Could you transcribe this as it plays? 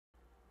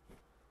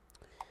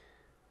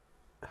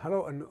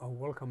Hello and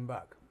welcome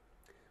back.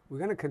 We're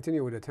going to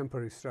continue with a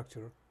temporary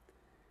structure.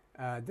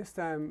 This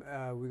time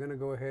we're going to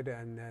go ahead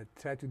and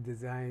try to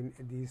design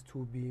these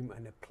two beams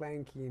and a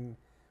planking,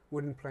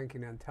 wooden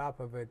planking on top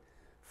of it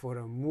for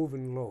a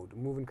moving load,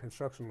 moving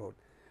construction load.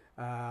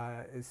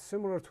 It's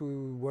similar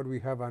to what we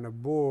have on a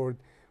board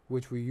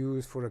which we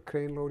use for a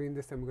crane loading.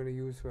 This time we're going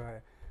to use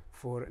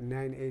for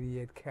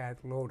 988 cat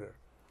loader.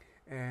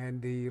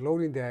 And the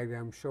loading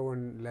diagram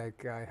showing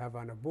like I have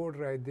on a board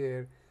right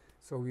there.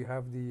 So we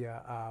have the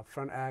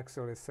front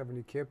axle is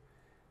 70 kip,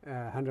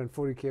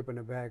 140 kip, and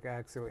the back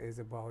axle is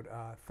about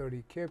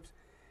 30 kips.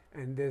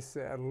 And this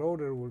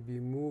loader will be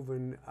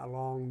moving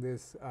along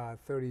this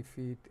 30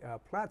 feet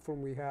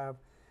platform we have,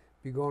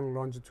 be going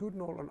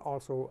longitudinal and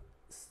also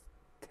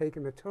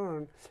taking a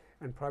turn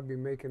and probably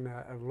making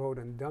a load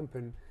and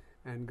dumping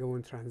and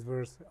going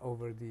transverse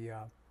over the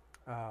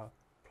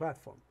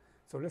platform.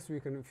 So let's see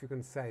if you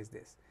can size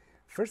this.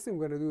 First thing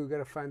we're going to do, we're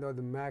going to find out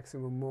the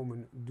maximum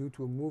moment due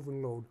to a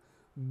moving load,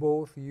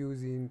 both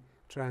using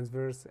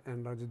transverse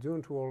and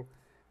longitudinal,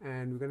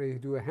 and we're going to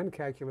do a hand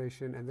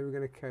calculation, and then we're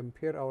going to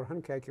compare our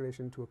hand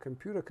calculation to a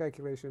computer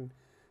calculation,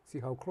 see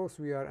how close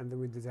we are, and then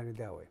we design it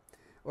that way.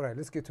 All right,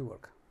 let's get to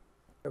work.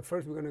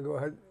 First, we're going to go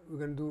ahead, we're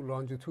going to do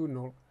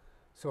longitudinal.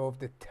 So if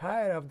the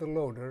tire of the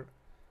loader,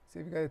 see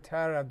if you got a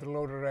tire of the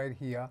loader right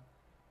here,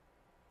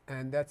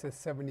 and that's a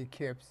 70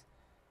 kips,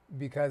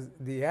 because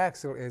the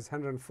axle is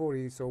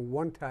 140, so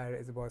one tire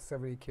is about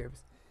 70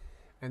 kips.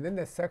 And then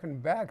the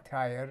second back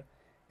tire,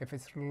 if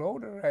it's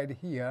loaded right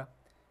here,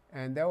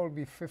 and that will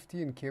be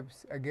 15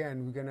 kips.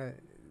 Again, we're gonna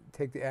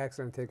take the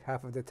axle and take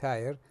half of the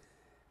tire.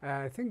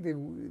 I think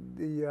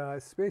the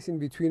spacing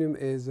between them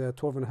is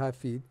 12.5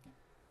 feet.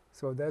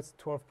 So that's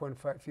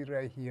 12.5 feet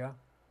right here.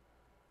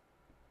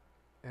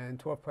 And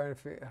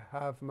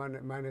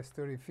 12.5 minus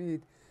 30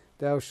 feet,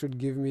 that should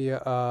give me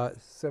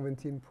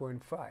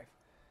 17.5.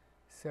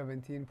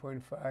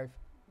 17.5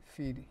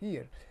 feet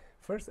here.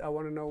 First, I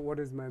want to know what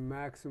is my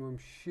maximum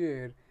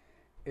shear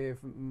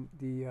if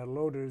the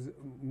loader is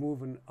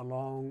moving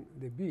along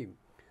the beam.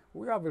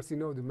 We obviously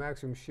know the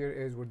maximum shear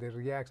is where the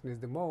reaction is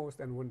the most,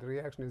 and when the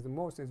reaction is the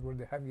most is where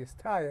the heaviest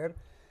tire,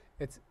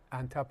 it's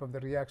on top of the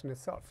reaction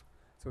itself.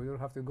 So we don't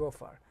have to go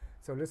far.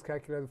 So let's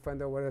calculate and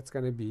find out what it's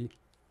going to be.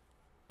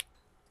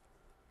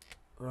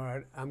 All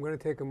right, I'm going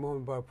to take a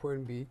moment about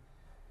point B.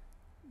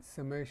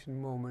 Summation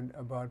moment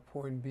about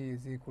point B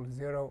is equal to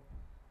 0.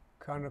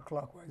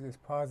 Counterclockwise is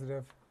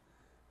positive.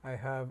 I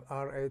have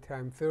RA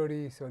times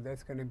 30, so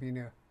that's going to be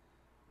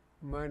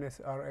minus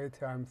RA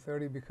times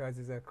 30 because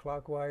it's a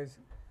clockwise.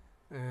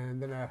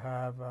 And then I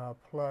have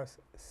plus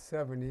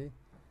 70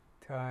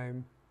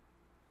 times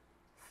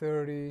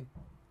 30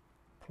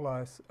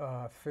 plus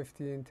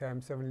 15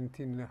 times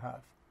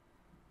 17.5.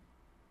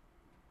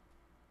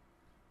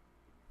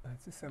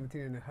 That's a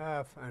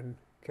 17.5, and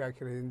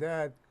calculating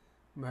that,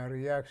 my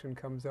reaction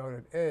comes out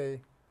at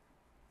A,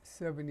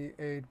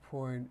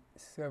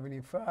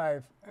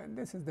 78.75, and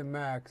this is the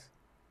max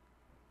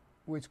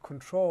which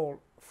control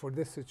for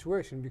this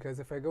situation, because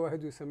if I go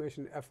ahead and do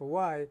summation F of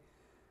Y,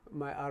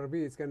 my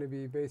RB is going to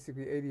be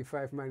basically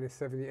 85 minus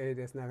 78.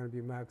 That's not going to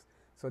be max,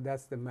 so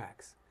that's the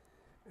max.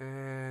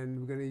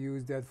 And we're going to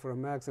use that for a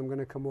max. I'm going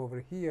to come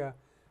over here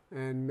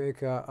and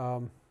make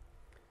a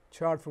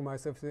chart for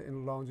myself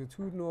in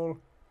longitudinal.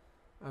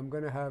 I'm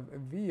going to have a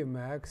V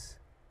max.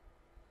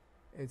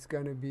 It's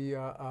going to be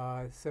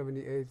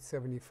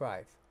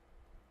 78.75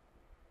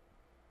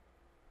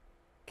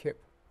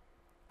 kip.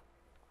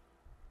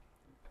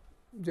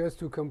 Just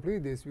to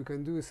complete this, we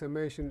can do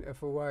summation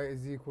F of Y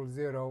is equal to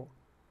 0.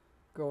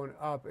 Going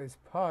up is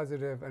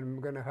positive, and I'm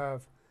going to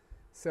have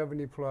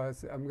 70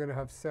 plus, I'm going to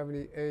have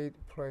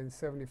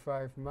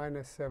 78.75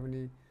 minus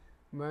 70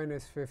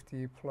 minus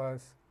 50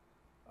 plus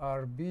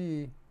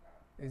RB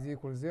is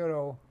equal to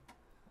 0.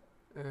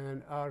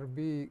 And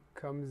RB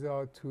comes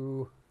out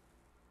to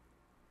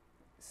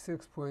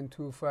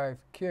 6.25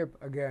 kip,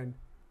 again,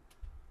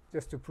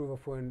 just to prove a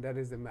point, that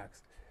is the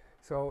max.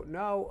 So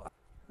now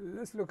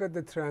let's look at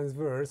the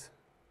transverse.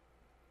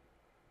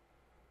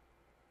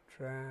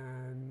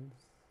 Transverse,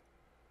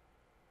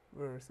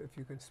 if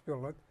you can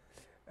spell it.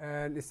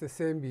 And it's the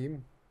same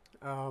beam.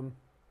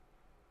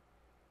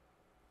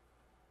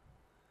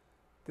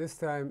 This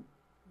time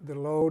the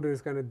loader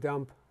is going to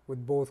dump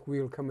with both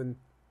wheels coming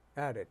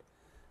at it.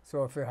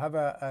 So if I have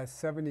a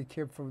 70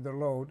 kip from the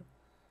load,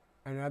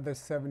 another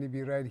 70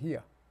 be right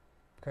here,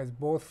 because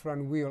both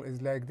front wheel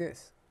is like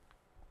this.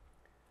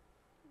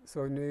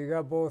 So now you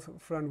got both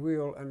front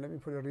wheel, and let me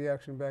put a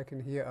reaction back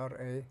in here,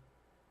 RA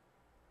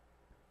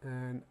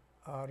and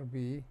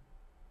RB.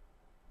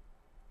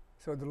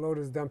 So the load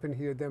is dumping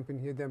here, dumping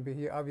here, dumping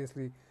here.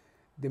 Obviously,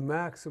 the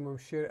maximum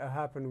shear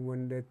happen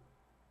when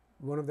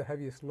one of the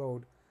heaviest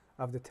load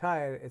of the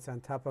tire is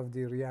on top of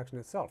the reaction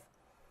itself.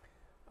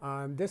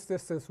 This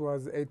distance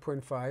was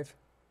 8.5,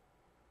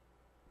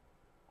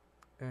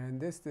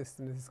 and this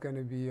distance is going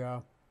to be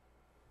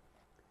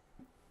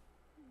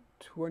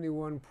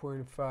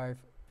 21.5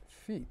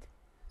 feet.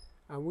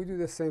 And we do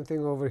the same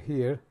thing over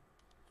here.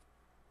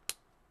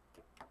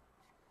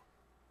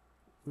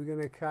 we're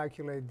going to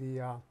calculate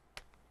the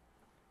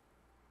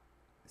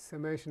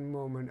summation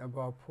moment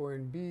about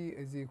point B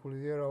is equal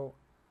to 0,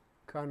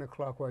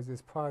 counterclockwise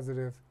is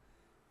positive.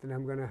 Then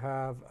I'm going to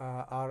have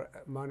R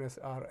minus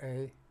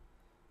RA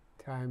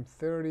times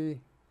 30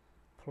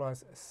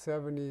 plus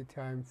 70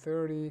 times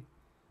 30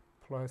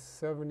 plus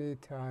 70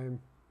 times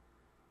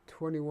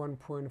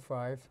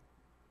 21.5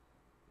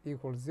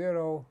 equals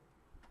 0,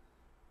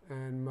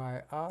 and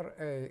my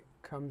RA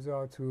comes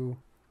out to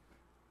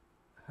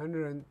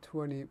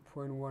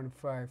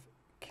 120.15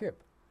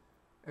 kip.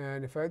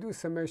 And if I do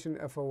summation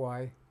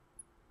FOI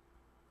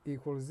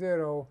equals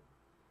 0,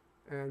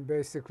 and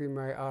basically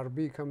my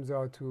RB comes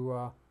out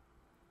to,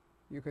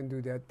 you can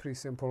do that, pretty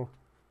simple,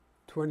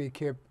 20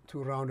 kip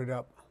to round it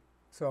up.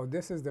 So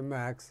this is the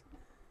max.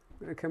 I'm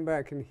going to come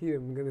back in here.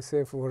 I'm going to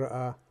say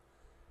for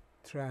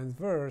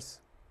transverse,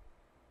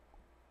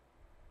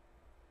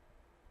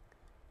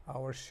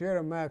 our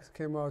shear max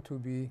came out to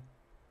be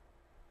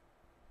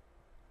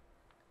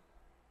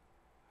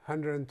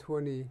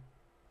 120.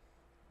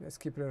 Let's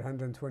keep it at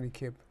 120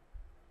 kip.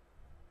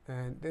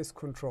 And this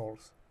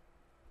controls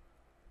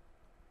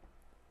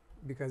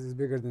because it's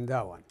bigger than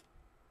that one.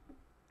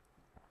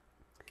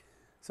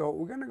 So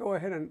we're going to go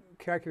ahead and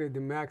calculate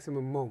the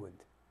maximum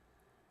moment.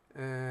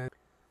 And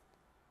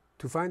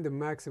to find the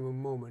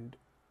maximum moment,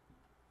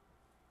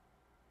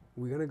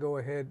 we're going to go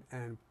ahead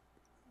and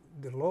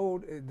the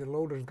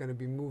loader is going to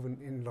be moving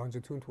in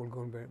longitudinal,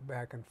 going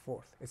back and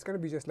forth. It's going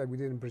to be just like we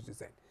did in bridge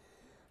design.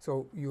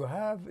 So you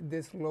have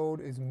this load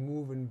is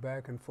moving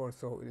back and forth.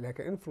 So like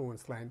an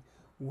influence line,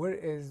 where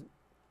is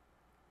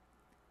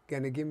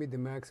going to give me the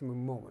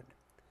maximum moment?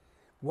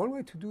 One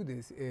way to do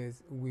this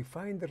is we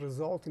find the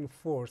resulting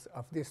force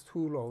of these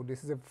two loads.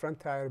 This is a front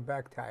tire,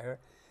 back tire,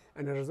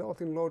 and the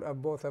resulting load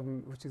of both of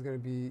them, which is going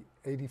to be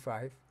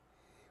 85.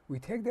 We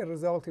take the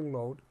resulting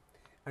load,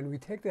 and we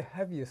take the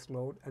heaviest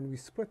load, and we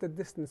split the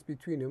distance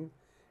between them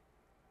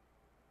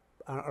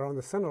around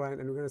the center line,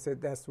 and we're going to say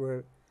that's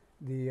where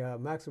the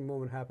maximum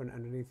moment happened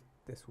underneath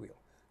this wheel.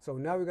 So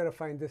now we've got to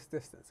find this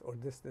distance, or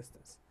this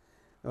distance.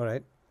 All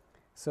right.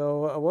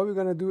 So what we're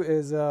going to do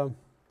is we're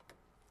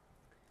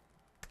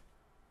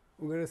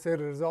going to say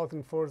the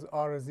resulting force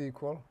R is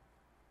equal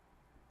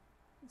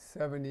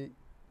 70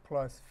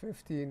 plus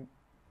 15,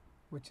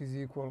 which is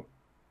equal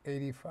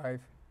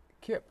 85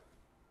 kip.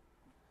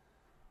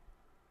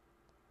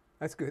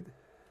 That's good.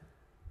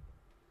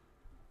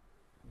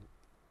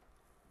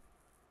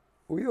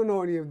 We don't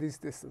know any of these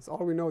distance.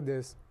 All we know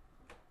is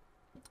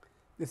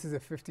this is a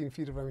 15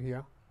 feet from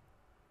here.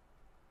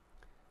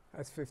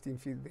 That's 15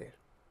 feet there.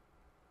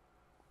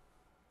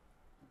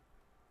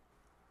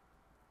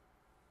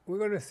 We're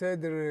going to say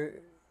the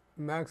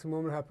maximum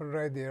moment happened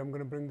right there. I'm going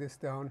to bring this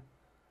down.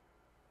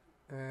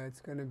 It's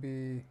going to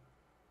be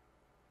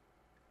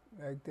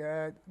like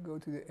that. Go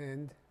to the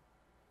end.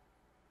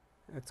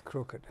 That's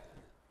crooked.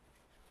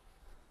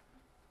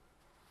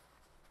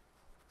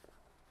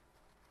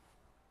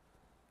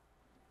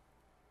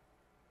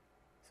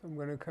 So I'm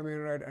going to come in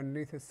right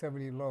underneath the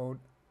 70 load,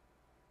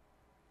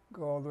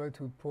 go all the way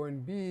to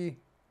point B.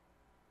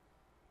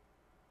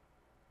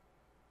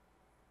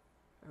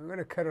 I'm going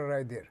to cut it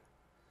right there.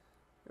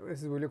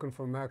 This is, we're looking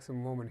for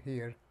maximum moment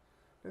here.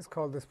 Let's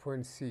call this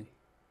point C,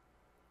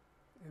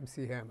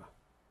 MC hammer.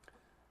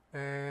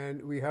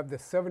 And we have the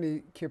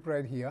 70 kip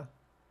right here.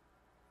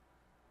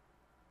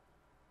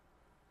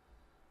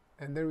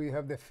 And then we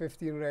have the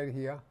 15 right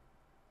here.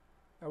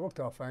 That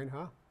worked out fine,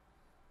 huh?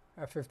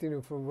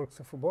 15 works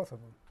for both of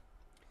them.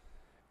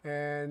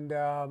 And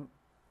the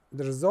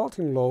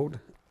resulting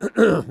load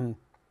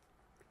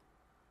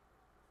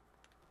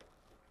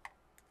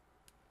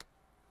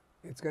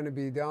it's going to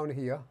be down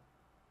here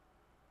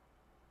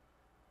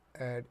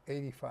at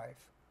 85.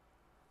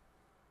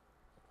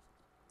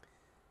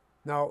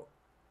 Now,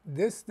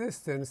 this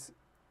distance,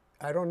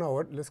 I don't know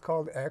it. Let's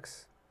call it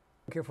X.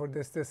 Okay, for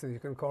this distance, you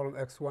can call it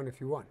X1 if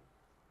you want.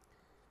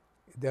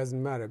 It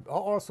doesn't matter. I'll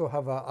also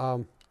have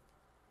a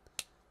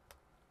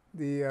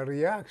the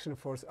reaction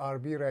force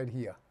RB right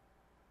here.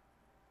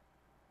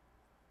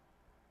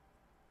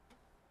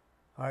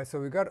 All right, so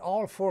we got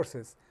all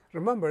forces.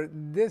 Remember,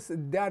 this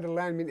dotted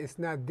alignment is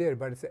not there,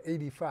 but it's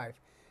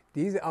 85.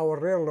 These are our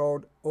real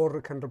load,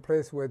 or can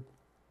replace with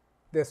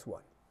this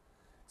one.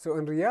 So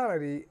in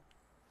reality,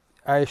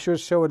 I should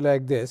show it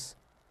like this.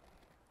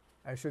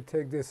 I should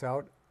take this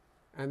out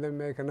and then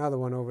make another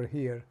one over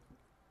here.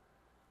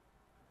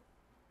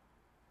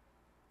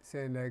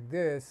 Say like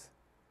this.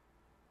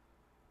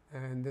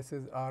 And this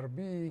is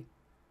RB,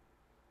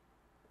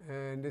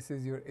 and this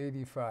is your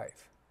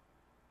 85.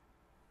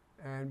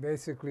 And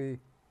basically,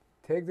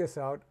 take this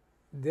out,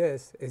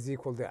 this is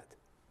equal to that.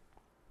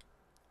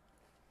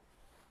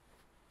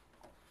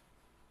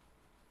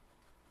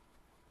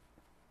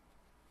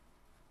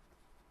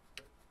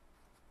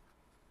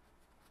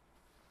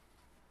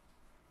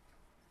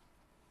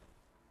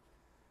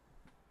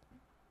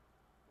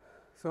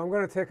 So I'm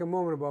going to take a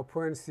moment about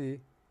point C,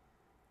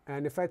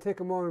 and if I take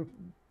a moment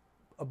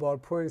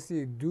about point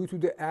C, due to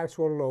the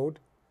actual load,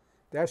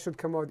 that should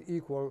come out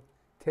equal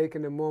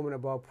taking a moment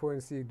about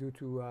point C due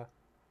to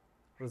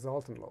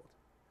resultant load.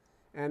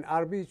 And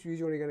RB is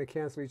usually going to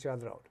cancel each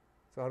other out,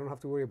 so I don't have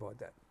to worry about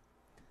that.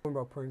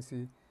 About point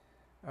C,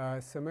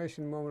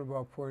 summation moment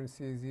about point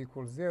C is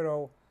equal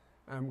 0.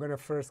 I'm going to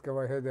first go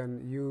ahead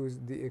and use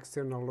the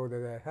external load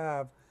that I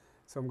have.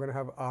 So I'm going to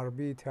have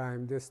RB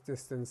time this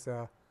distance,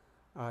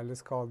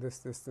 let's call this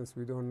distance,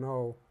 we don't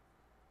know,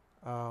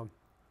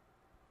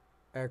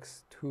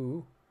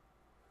 x2,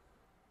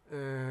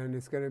 and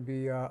it's going to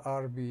be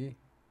RB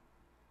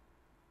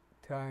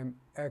time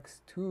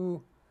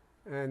x2,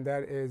 and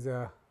that is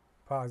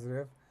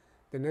positive.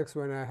 The next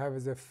one I have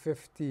is a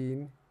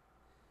 15,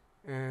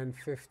 and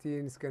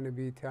 15 is going to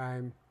be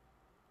time,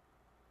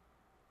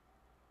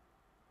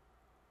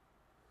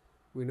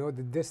 we know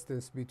the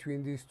distance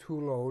between these two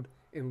load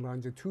in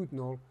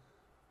longitudinal,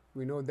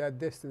 we know that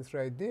distance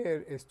right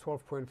there is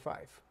 12.5.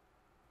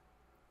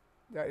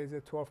 That is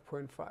a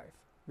 12.5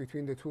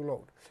 between the two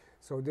load.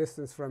 So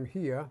distance from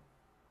here,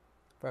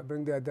 if I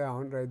bring that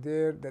down right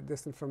there, that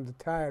distance from the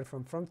tire,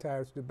 from front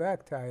tire to the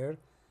back tire,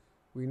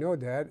 we know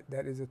that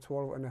is a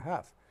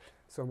 12.5.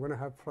 So I'm going to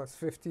have plus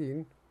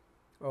 15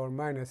 or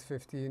minus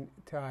 15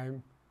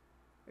 time,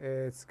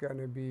 it's going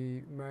to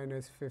be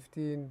minus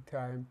 15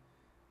 time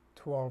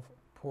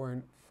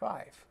 12.5.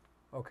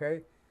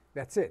 Okay,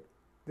 that's it.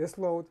 This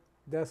load,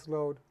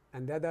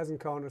 and that doesn't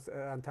count as,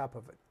 on top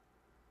of it.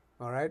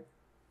 All right,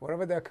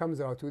 whatever that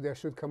comes out to, that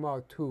should come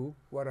out to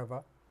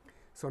whatever.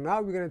 So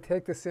now we're going to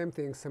take the same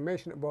thing,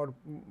 summation about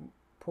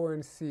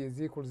point C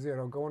is equal to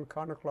 0, going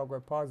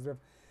counterclockwise positive.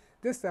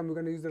 This time we're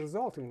going to use the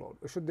resulting load.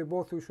 The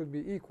both two should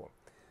be equal.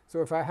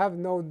 So if I have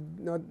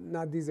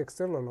not these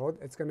external load,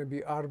 it's going to be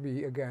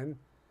RB again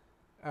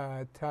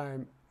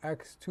time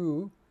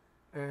x2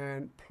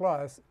 and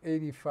plus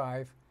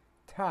 85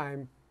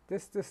 time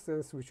this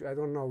distance, which I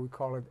don't know, we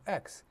call it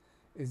x,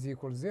 is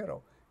equal to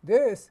 0.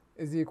 This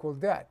is equal to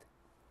that.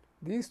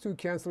 These two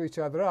cancel each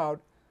other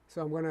out,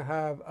 so I'm going to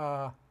have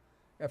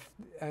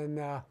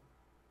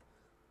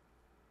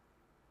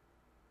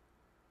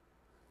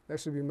that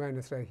should be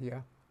minus right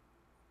here.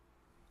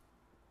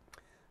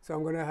 So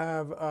I'm going to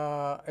have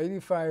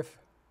 85x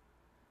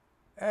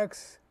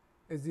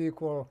is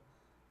equal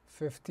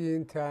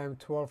 15 times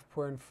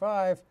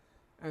 12.5,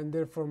 and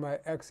therefore my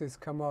x's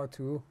come out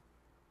to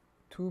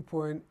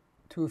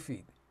 2.2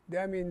 feet.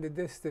 That means the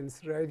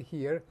distance right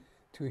here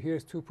to here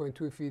is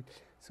 2.2 feet.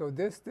 So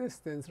this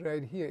distance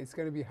right here is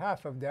going to be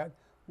half of that,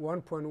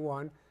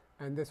 1.1,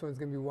 and this one's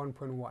going to be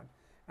 1.1.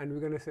 And we're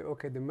going to say,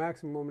 okay, the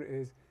maximum moment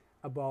is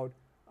about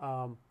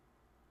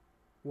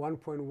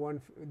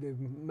 1.1.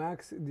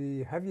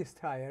 The heaviest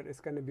tire is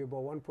going to be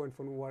about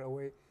 1.1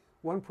 away,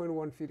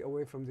 1.1 feet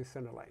away from the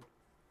center line.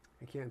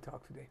 I can't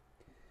talk today.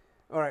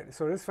 All right,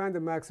 so let's find the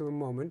maximum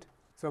moment.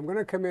 So I'm going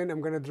to come in,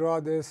 I'm going to draw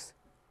this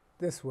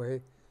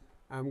way.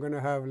 I'm going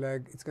to have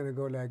like, it's going to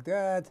go like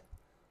that,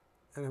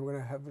 and I'm going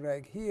to have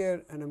like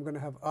here, and I'm going to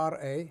have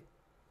RA,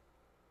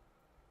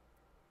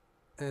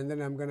 and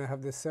then I'm going to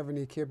have the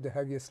 70 kip, the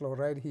heaviest load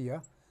right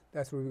here.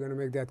 That's where we're going to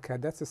make that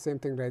cut. That's the same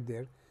thing right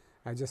there.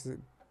 I just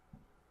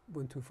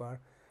went too far.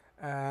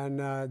 And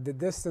the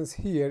distance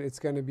here, it's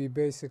going to be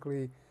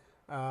basically,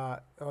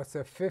 it's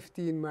a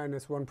 15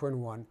 minus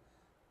 1.1.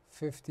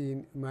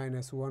 15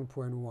 minus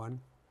 1.1,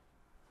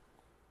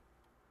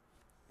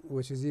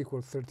 which is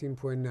equal to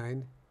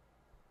 13.9.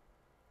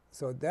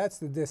 So that's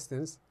the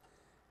distance.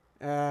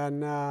 And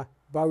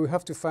but we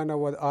have to find out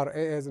what RA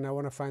is, and I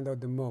want to find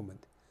out the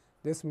moment.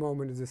 This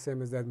moment is the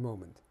same as that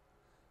moment,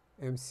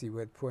 MC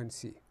with point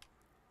C.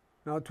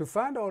 Now to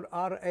find out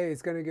RA,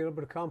 it's going to get a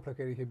little bit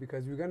complicated here,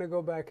 because we're going to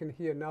go back in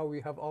here. Now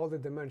we have all the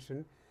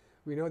dimension.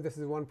 We know this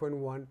is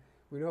 1.1.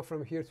 We know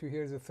from here to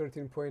here is a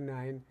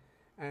 13.9.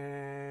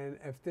 And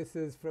if this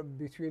is from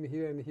between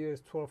here and here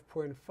is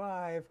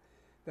 12.5,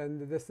 then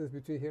the distance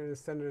between here and the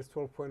center is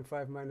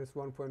 12.5 minus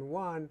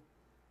 1.1.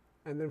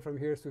 And then from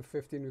here to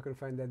 15, you can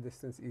find that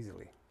distance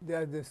easily.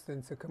 That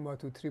distance will come out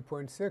to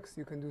 3.6.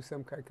 You can do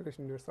some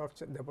calculation yourself,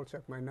 double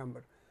check my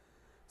number.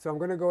 So I'm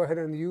going to go ahead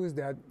and use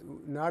that,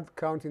 not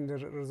counting the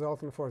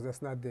resultant force,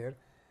 that's not there.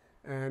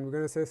 And we're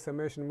going to say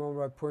summation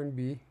moment at point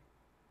B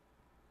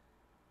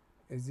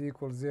is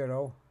equal to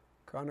 0.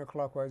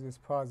 Counterclockwise is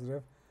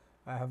positive.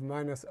 I have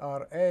minus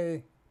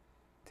RA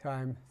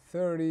times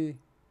 30.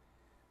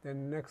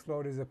 Then the next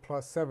load is a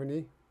plus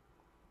 70.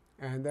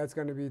 And that's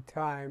going to be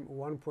time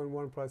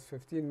 1.1 plus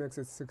 15 makes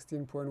it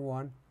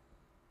 16.1.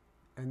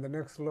 And the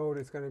next load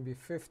is going to be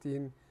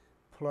 15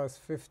 plus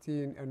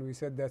 15. And we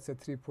said that's a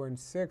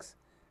 3.6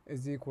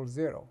 is equal to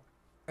 0.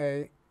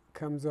 A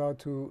comes out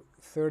to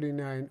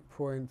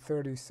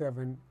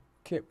 39.37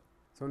 kip.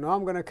 So now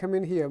I'm going to come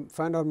in here,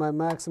 find out my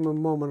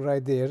maximum moment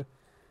right there.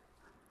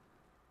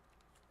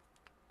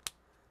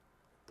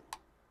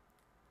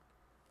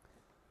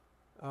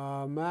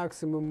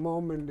 Maximum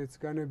moment, it's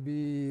going to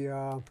be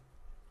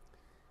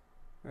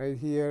right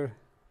here.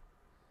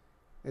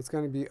 It's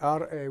going to be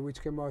RA,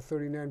 which came out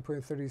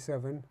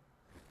 39.37.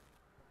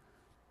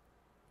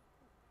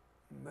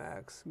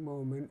 Max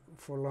moment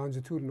for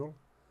longitudinal.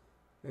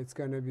 It's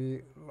going to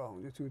be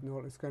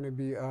longitudinal. It's going to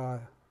be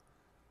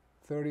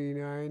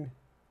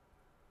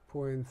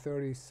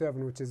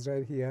 39.37, which is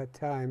right here,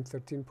 time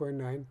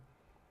 13.9.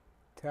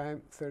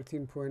 Time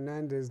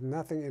 13.9. There's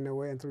nothing in the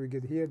way until we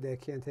get here. They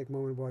can't take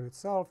moment about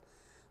itself,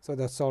 so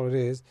that's all it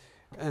is.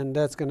 And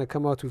that's going to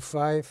come out to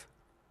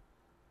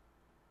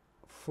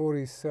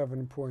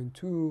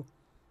 547.2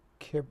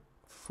 kip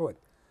foot.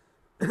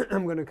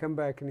 I'm going to come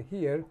back in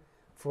here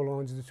for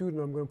longitude, and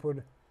I'm going to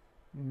put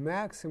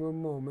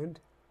maximum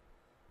moment.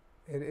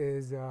 It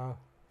is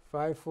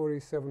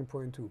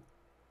 547.2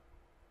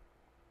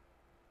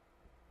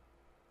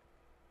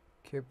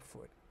 kip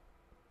foot.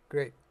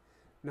 Great.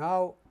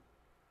 Now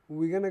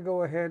we're going to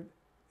go ahead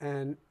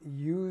and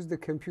use the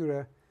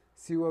computer,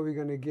 see what we're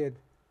going to get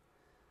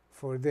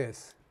for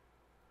this.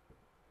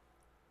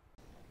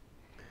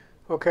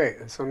 Okay,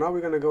 so now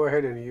we're going to go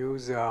ahead and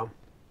use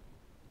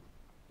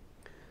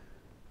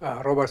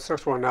robot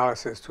structural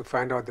analysis to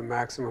find out the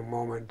maximum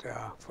moment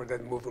for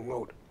that moving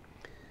load.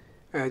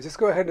 Just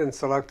go ahead and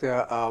select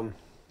the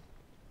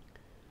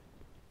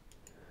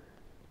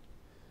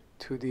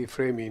 2D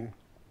framing.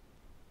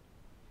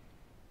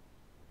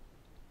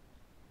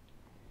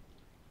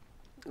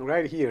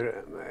 Right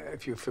here,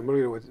 if you're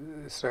familiar with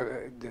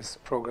this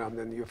program,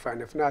 then you'll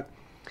find. If not,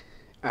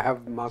 I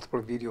have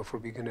multiple video for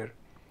beginner.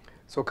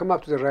 So come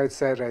up to the right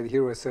side right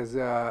here where it says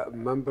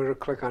member,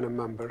 click on a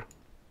member.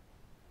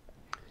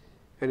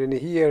 And in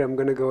here, I'm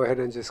going to go ahead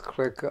and just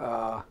click,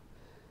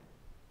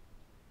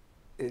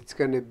 it's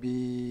going to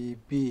be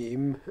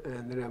beam,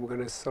 and then I'm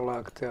going to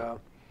select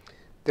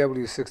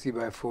W60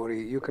 by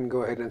 40. You can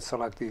go ahead and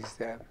select these.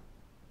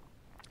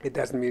 It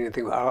doesn't mean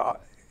anything. I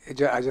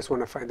just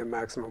want to find the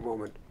maximum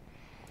moment.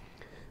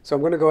 So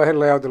I'm going to go ahead and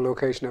lay out the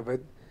location of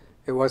it.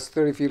 It was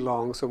 30 feet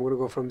long, so I'm going to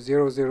go from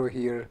 0, 0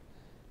 here,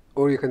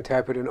 or you can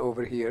type it in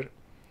over here.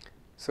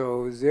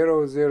 So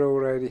 0, 0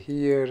 right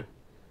here,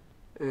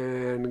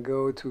 and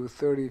go to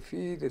 30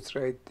 feet. It's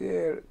right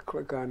there.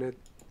 Click on it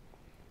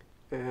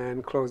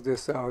and close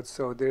this out.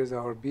 So there's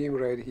our beam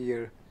right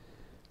here.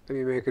 Let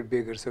me make it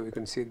bigger so we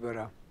can see it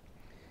better.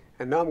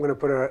 And now I'm going to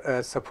put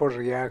a support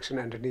reaction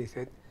underneath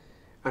it.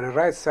 On the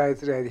right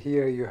side right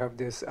here, you have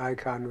this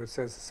icon which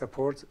says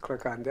support.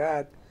 Click on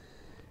that.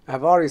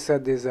 I've already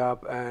set this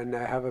up, and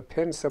I have a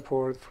pin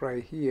support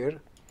right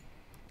here,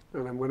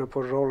 and I'm going to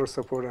put roller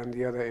support on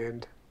the other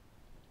end.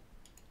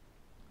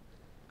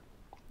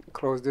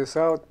 Close this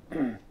out.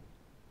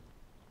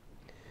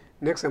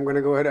 Next, I'm going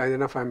to go ahead and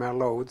identify my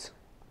loads,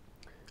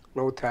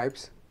 load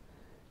types,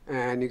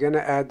 and you're going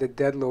to add the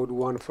dead load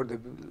 1 for the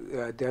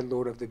dead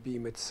load of the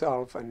beam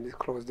itself, and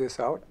close this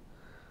out.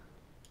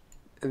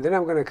 And then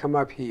I'm going to come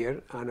up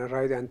here on the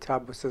right hand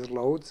top, it says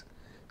loads.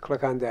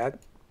 Click on that.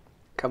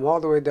 Come all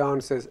the way down,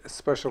 it says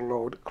special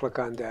load. Click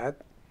on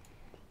that.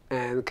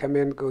 And come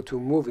in, go to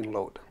moving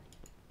load.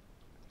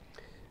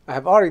 I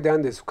have already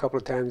done this a couple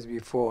of times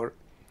before.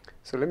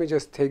 So let me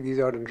just take these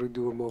out and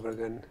redo them over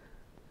again.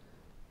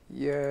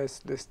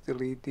 Yes, let's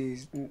delete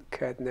these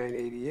Cat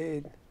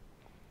 988.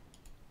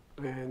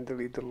 And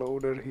delete the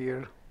loader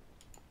here.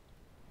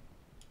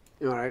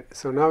 Alright,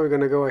 so now we're going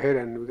to go ahead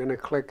and we're going to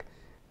click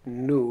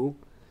new.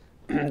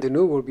 The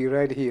new will be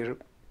right here,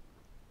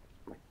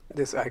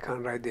 this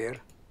icon right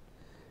there.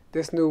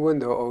 This new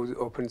window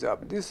opens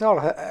up. This all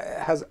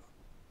has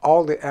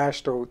all the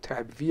AASHTO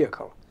type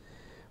vehicle,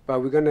 but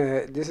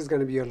this is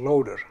gonna be a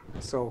loader.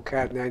 So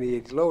Cat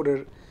 98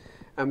 loader.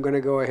 I'm gonna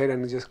go ahead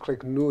and just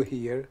click new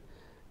here,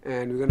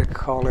 and we're gonna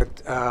call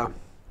it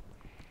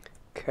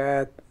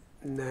Cat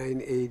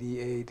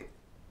 988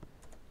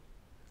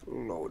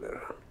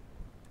 loader,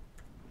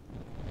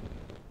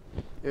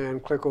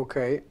 and click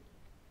OK.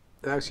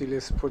 Actually,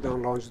 let's put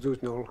down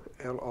longitudinal,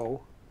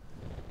 LO.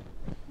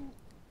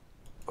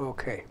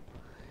 Okay.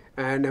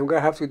 And I'm going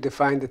to have to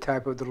define the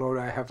type of the load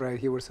I have right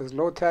here where it says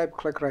load type.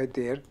 Click right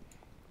there.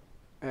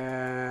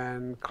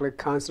 And click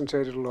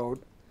concentrated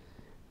load.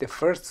 The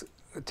first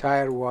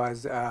tire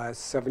was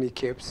 70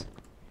 kips.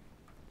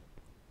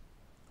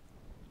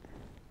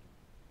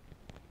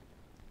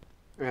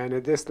 And the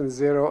distance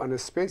 0 and the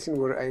spacing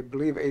were, I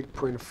believe,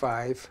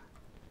 8.5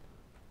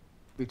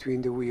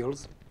 between the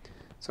wheels.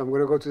 So I'm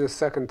going to go to the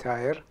second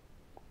tire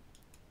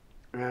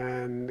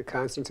and the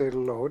concentrated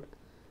load,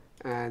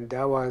 and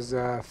that was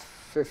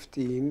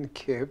 15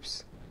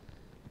 kips,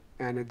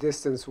 and the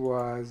distance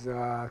was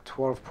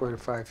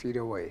 12.5 feet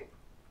away.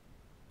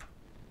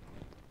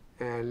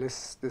 And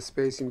the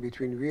spacing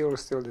between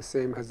wheels still the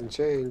same, hasn't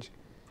changed,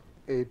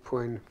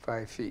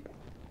 8.5 feet.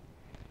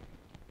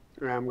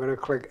 And I'm going to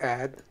click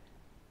add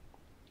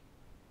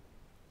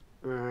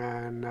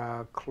and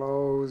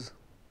close.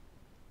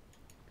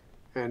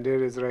 And there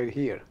it is right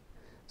here.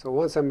 So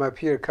once I'm up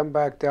here, come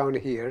back down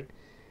here.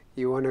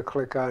 You want to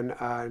click on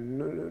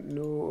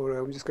new, or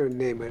I'm just going to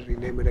name it,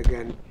 rename it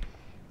again.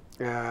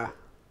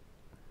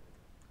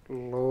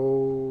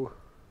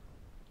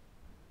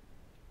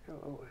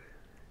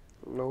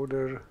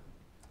 Loader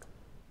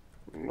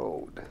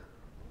load.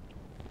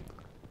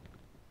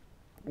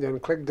 Then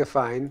click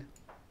define.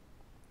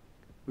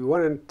 We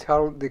want to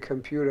tell the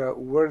computer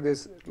where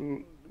this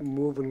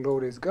moving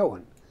load is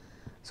going.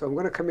 So I'm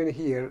going to come in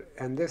here,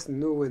 and this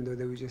new window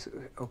that we just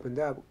opened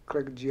up,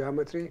 click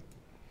geometry,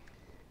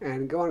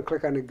 and go and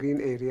click on the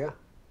green area.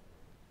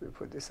 Let me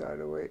put this out of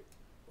the way.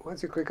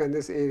 Once you click on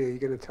this area, you're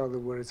going to tell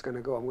them where it's going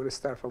to go. I'm going to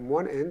start from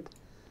one end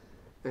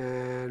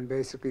and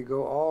basically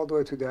go all the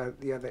way to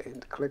the other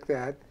end. Click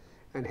that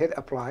and hit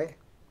apply.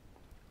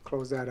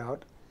 Close that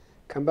out.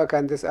 Come back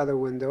on this other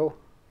window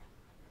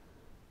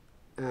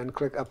and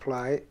click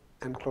apply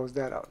and close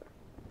that out.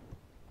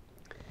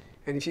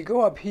 And if you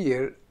go up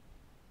here,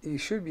 you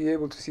should be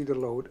able to see the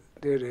load.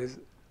 There it is,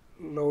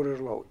 loader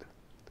load.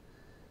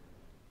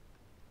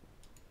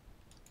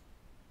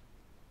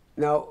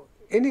 Now,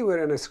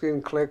 anywhere on the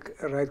screen,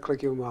 right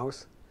click your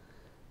mouse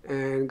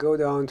and go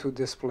down to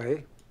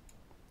display.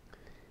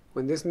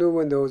 When this new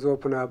window is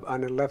open up,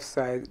 on the left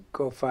side,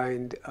 go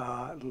find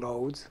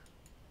loads,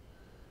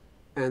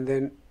 and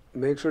then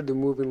make sure the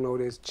moving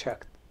load is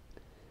checked.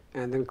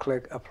 And then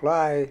click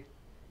apply.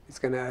 It's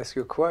going to ask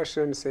you a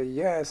question, say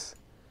yes,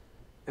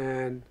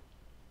 and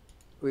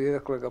we either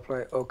click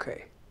apply,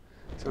 OK.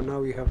 So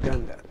now we have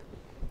done that.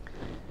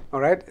 All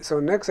right, so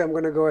next I'm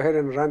going to go ahead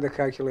and run the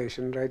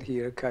calculation right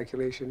here,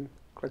 calculation,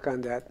 click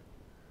on that.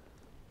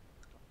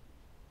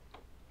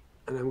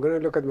 And I'm going to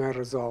look at my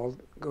result,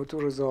 go to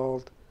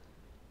result,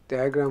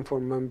 diagram for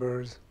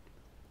members,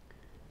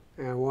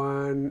 and I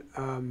want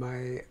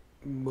my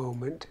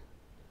moment,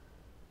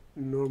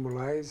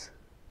 normalize.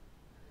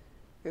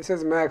 It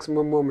says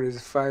maximum moment is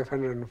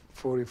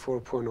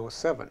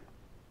 544.07.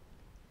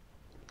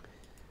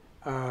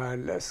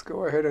 Let's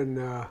go ahead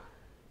and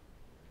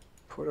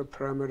put a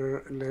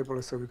parameter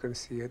label so we can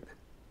see it.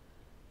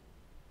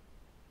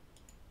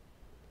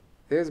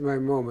 There's my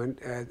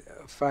moment at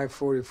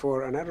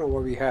 544, and I don't know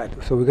what we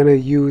had. So we're going to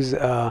use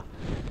the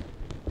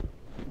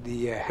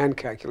hand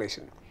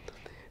calculation.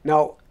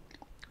 Now,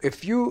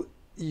 if you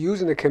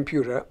using a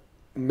computer,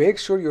 make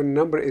sure your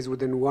number is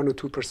within 1 or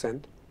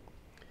 2%.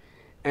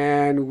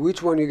 And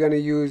which one you're going to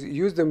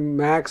use the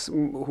max,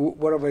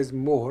 whatever is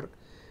more.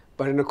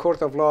 But in a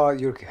court of law,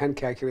 your hand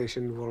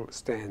calculation will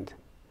stand.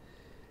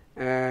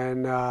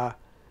 And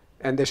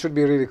they should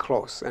be really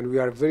close. And we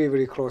are very,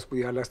 very close.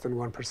 We are less than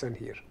 1%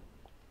 here.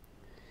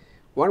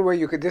 One way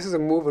you could, this is a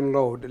move and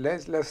load.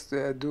 Let's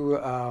do,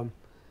 let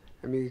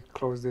me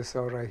close this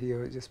out right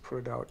here, just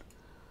put it out.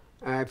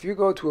 If you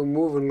go to a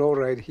move and load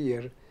right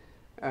here,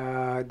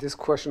 this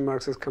question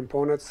mark says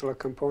component, select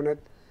component.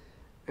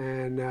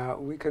 And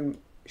we can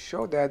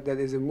show that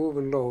is a move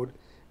and load.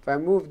 If I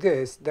move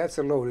this, that's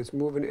a load. It's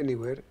moving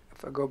anywhere.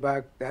 If I go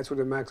back, that's where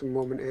the maximum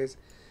moment is.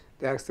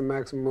 That's the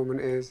maximum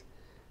moment is.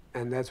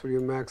 And that's where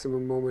your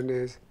maximum moment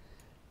is.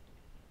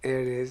 There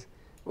it is.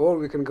 Or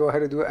we can go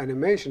ahead and do an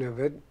animation of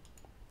it.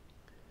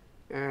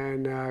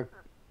 And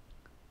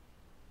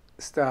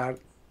start.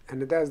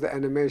 And it does the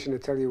animation to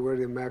tell you where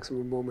the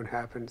maximum moment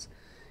happens.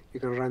 You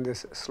can run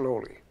this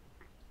slowly.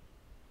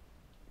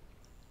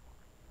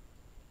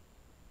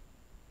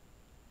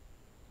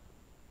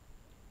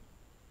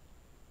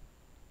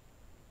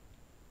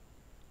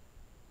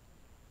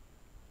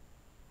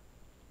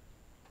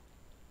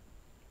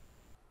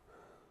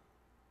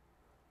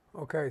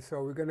 Okay,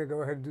 so we're going to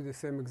go ahead and do the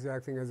same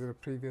exact thing as the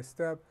previous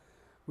step.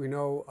 We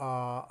know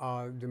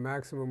the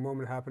maximum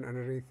moment happened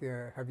underneath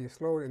the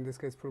heaviest load. In this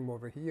case, put them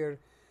over here.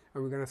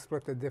 And we're going to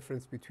split the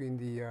difference between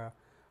the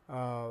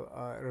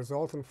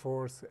resultant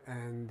force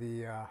and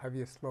the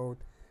heaviest load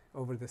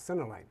over the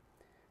center line.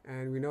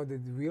 And we know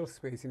that the wheel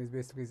spacing is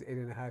basically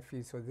 8.5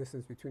 feet. So the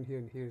distance between here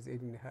and here is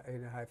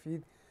 8.5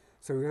 feet.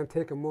 So we're going to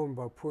take a moment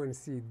about point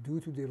C due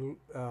to the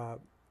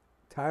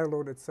tire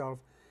load itself.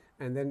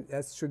 And then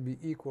that should be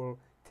equal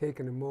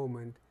taking a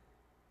moment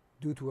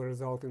due to a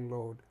resulting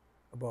load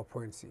about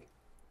point C.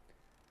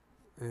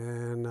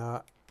 And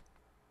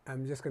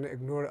I'm just going to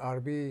ignore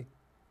RB,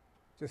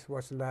 just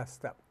watch the last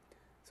step.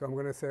 So I'm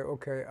going to say,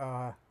 okay,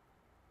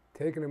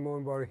 taking a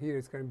moment about here,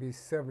 it's going to be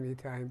 70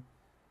 times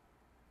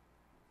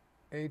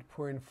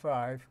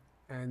 8.5,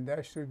 and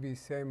that should be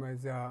same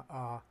as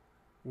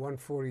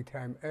 140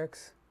 times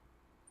x,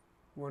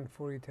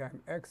 140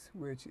 times x,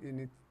 which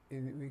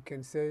we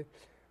can say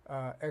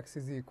x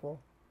is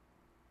equal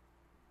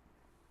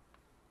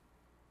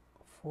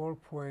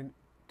 4.25,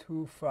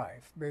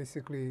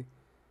 basically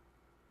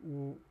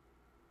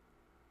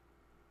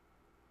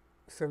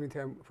 70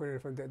 times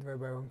 4.5 divided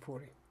by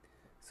 140.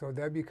 So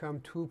that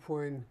becomes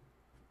 2.12.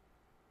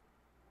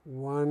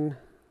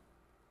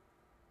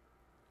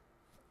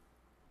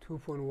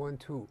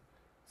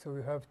 So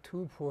we have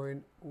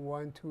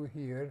 2.12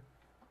 here,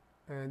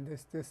 and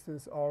this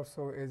distance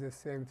also is the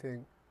same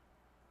thing,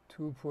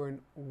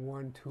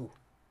 2.12.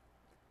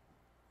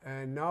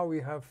 And now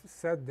we have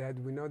said that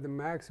we know the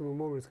maximum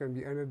moment is going to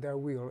be under that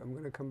wheel. I'm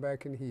going to come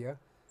back in here.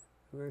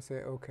 I'm going to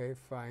say, okay,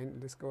 fine.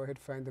 Let's go ahead and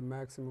find the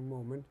maximum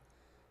moment.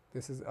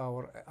 This is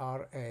our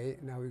RA.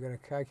 Now we're going to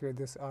calculate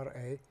this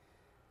RA.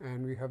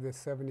 And we have the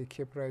 70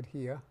 kip right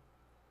here.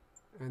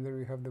 And then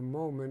we have the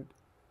moment.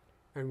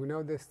 And we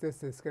know this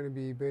distance is going to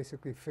be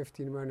basically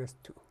 15 minus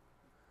 2.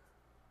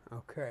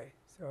 Okay,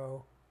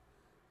 so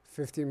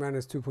 15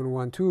 minus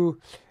 2.12.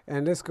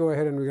 And let's go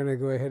ahead and we're going to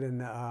go ahead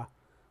and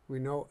We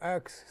know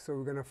X, so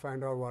we're going to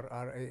find out what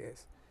RA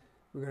is.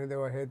 We're going to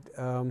go ahead,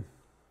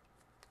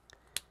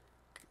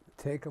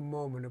 take a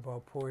moment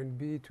about point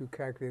B to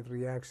calculate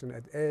reaction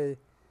at A.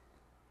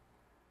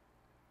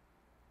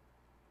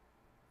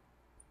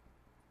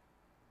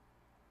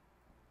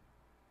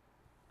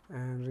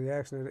 And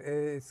reaction at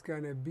A is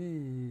going to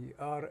be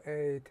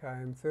RA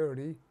times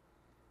 30.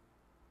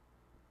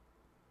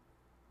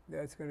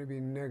 That's going to be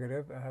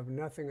negative. I have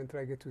nothing until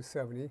I get to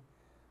 70,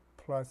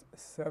 plus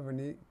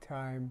 70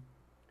 times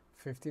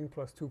 15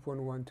 plus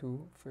 2.12,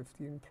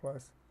 15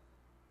 plus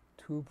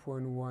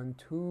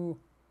 2.12,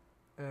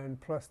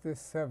 and plus this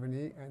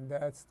 70, and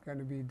that's going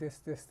to be, this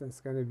distance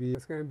going to be,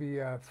 it's going to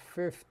be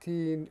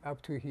 15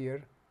 up to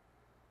here.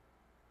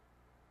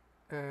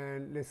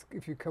 And let's,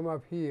 if you come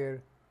up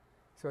here,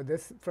 so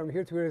this from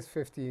here to here is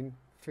 15.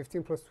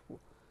 15 plus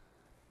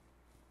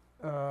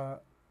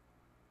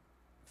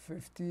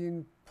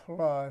 15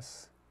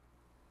 plus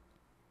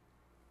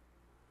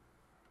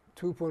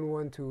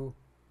 2.12,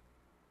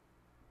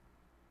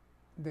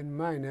 then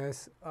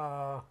minus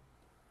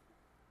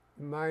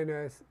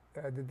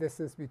the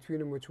distance between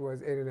them, which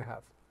was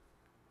 8.5.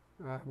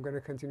 I'm going to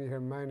continue here,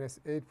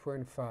 minus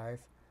 8.5,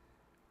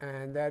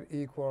 and that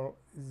equal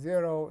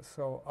 0.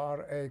 So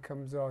RA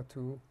comes out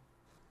to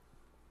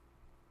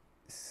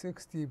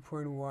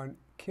 60.1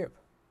 kip.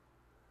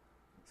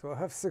 So I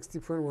have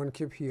 60.1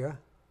 kip here,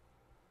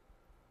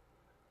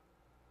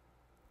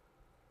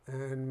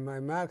 and my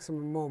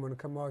maximum moment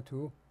come out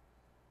to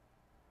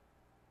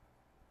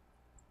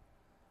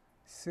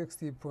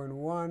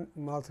 60.1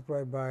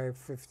 multiplied by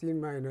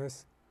 15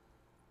 minus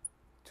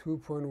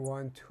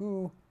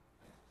 2.12,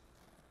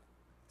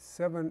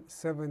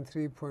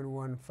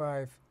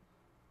 773.15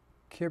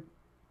 kip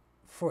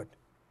foot.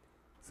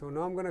 So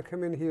now I'm going to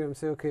come in here and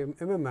say, okay,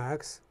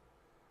 Mmax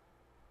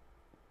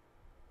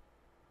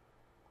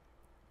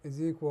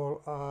is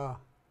equal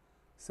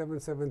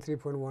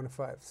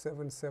 773.15,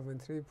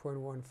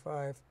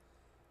 773.15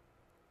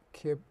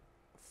 kip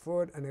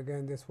foot, and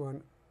again this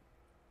one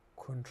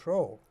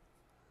control.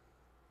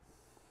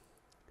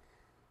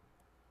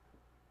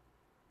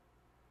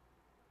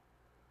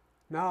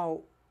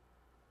 Now,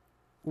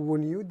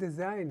 when you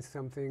design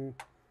something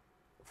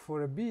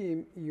for a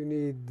beam, you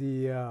need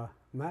the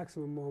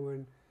maximum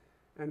moment,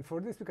 and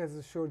for this, because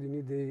it's short, you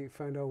need to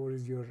find out what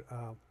is your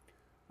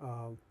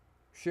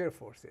shear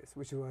forces,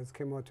 which was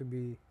came out to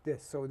be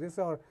this. So these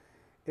are,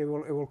 it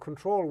will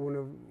control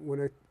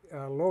when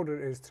a loader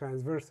is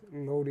transverse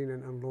loading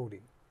and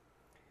unloading.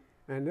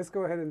 And let's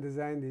go ahead and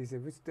design these,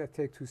 which that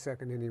take 2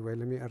 seconds anyway.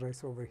 Let me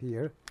erase over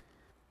here.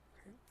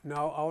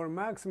 Now our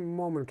maximum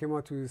moment came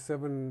out to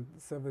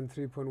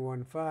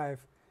 773.15,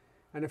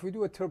 and if we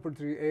do a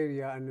triplicity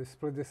area and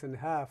split this in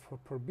half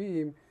per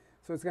beam,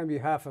 so it's going to be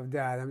half of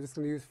that. I'm just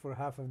going to use for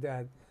half of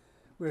that.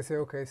 We're going to say,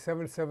 okay,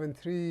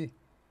 773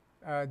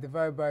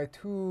 divided by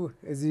 2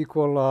 is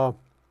equal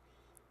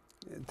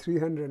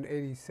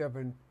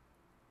 387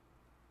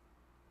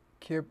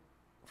 kip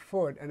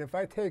foot. And if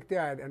I take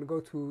that and go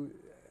to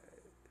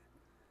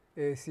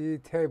AC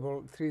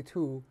table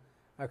 3.2,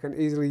 I can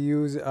easily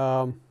use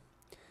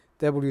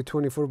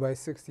W24 by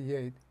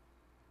 68.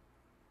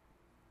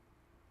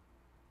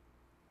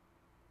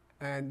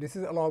 And this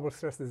is allowable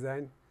stress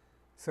design.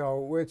 So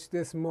which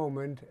this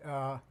moment,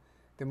 the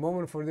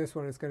moment for this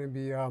one is going to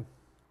be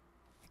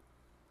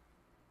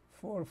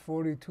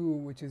 442,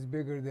 which is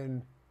bigger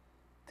than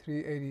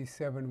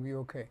 387. We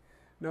okay.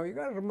 Now you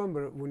got to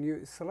remember, when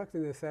you're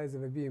selecting the size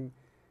of a beam,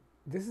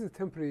 this is a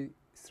temporary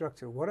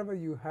structure. Whatever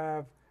you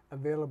have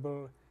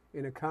available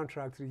in a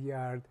contractor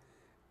yard,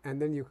 and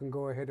then you can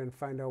go ahead and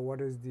find out what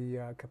is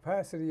the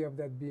capacity of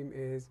that beam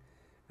is,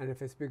 and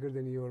if it's bigger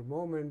than your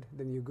moment,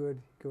 then you're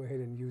good. Go ahead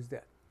and use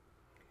that.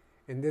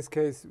 In this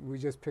case, we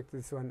just picked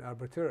this one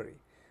arbitrarily.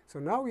 So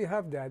now we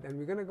have that, and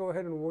we're going to go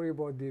ahead and worry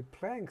about the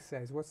plank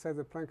size, what size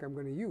of plank I'm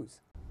going to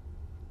use.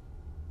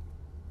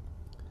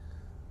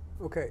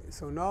 Okay,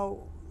 so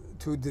now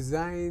to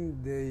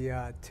design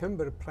the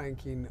timber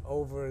planking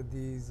over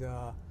these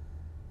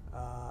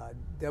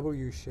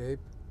W shape,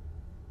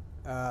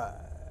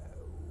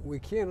 we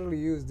can't really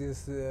use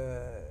this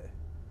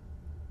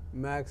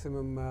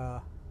maximum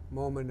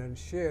moment and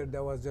shear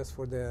that was just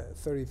for the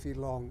 30 feet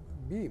long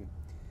beam,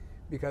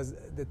 because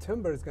the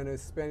timber is going to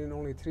span in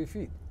only 3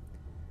 feet.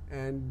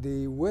 And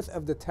the width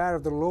of the tire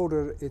of the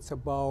loader, it's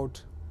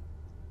about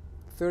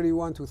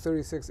 31 to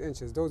 36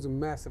 inches. Those are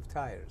massive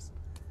tires.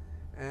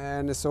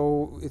 And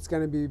so it's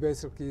going to be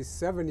basically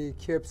 70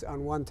 kips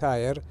on one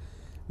tire.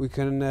 We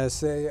can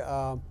say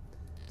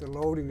the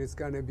loading is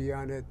going to be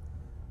on it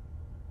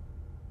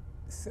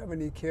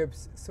 70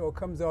 kips. So it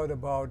comes out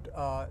about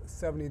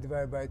 70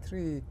 divided by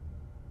 3.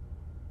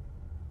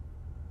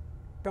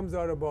 Comes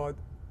out about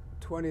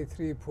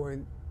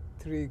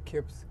 23.3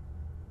 kips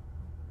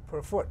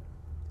per foot.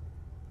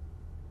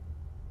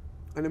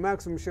 And the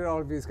maximum shear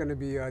obviously is going to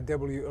be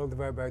WL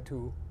divided by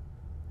 2,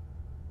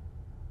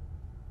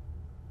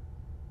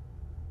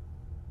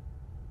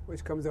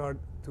 which comes out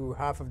to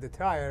half of the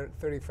tire,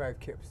 35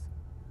 kips.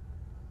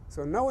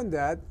 So knowing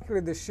that,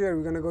 calculate the shear,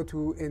 we're going to go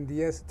to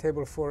NDS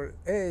table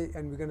 4A,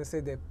 and we're going to say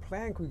the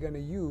plank we're going to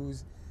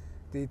use,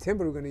 the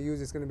timber we're going to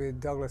use is going to be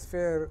Douglas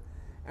fir.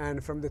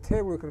 And from the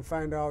table, we can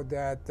find out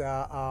that,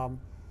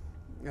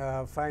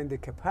 find the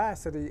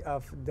capacity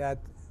of that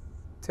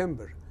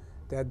timber,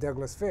 that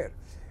Douglas fir.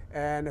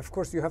 And of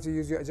course, you have to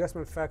use your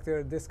adjustment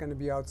factor. This is going to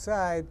be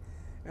outside.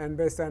 And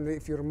based on,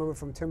 if you remember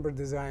from timber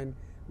design,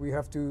 we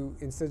have to,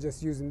 instead of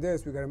just using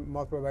this, we're going to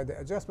multiply by the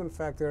adjustment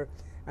factor,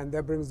 and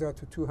that brings out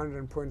to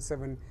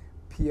 200.7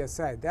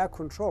 psi. That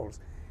controls.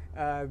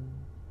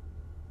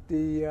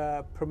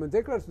 The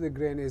perpendicular to the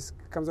grain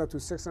comes out to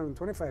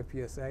 625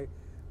 psi,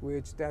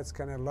 which that's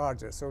kind of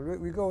larger. So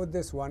we go with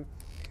this one.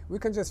 We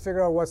can just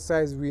figure out what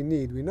size we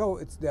need. We know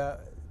it's the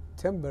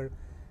timber.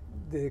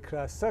 The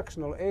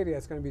cross-sectional area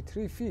is going to be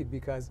 3 feet,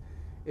 because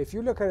if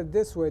you look at it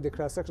this way, the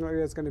cross-sectional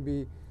area is going to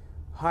be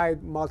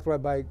height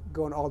multiplied by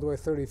going all the way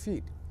 30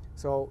 feet.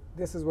 So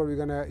this is what we're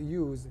going to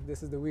use.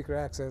 This is the weaker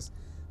axis.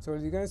 So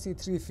you're going to see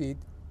 3 feet.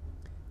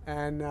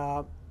 And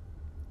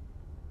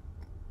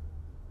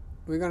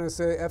we're going to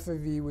say f of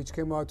v, which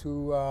came out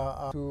to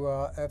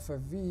f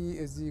of v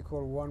is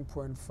equal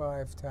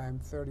 1.5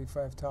 times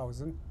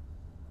 35,000.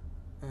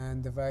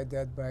 And divide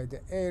that by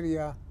the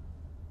area.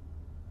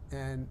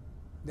 And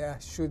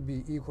that should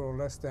be equal or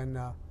less than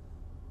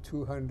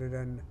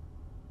 201.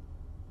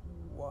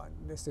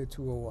 Let's say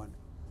 201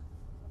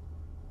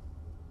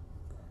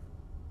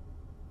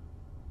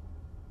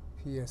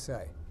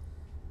 psi.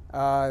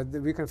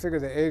 We can figure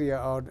the area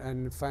out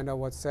and find out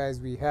what size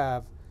we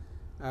have.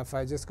 If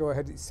I just go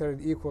ahead and set it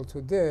equal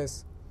to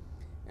this,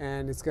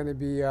 and it's going to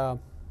be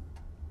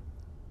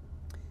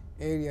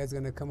area is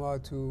going to come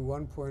out to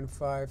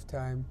 1.5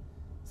 times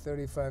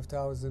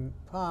 35,000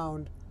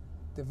 pound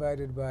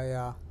divided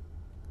by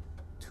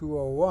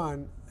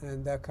 201,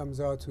 and that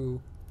comes out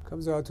to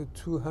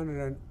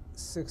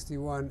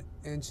 261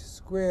 inch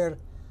square.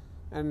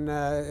 And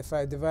if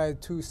I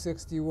divide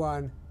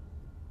 261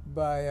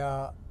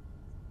 by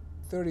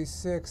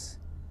 36,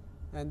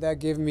 and that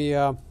gave me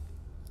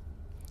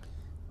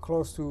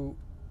close to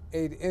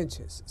 8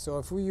 inches. So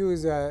if we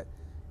use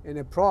in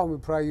a problem, we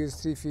probably use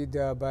 3 feet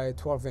by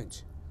 12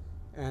 inch,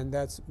 and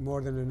that's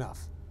more than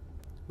enough.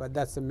 But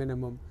that's the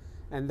minimum,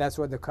 and that's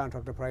what the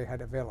contractor probably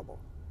had available.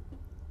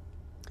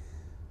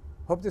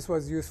 Hope this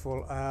was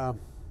useful.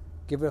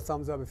 Give it a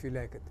thumbs up if you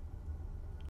like it.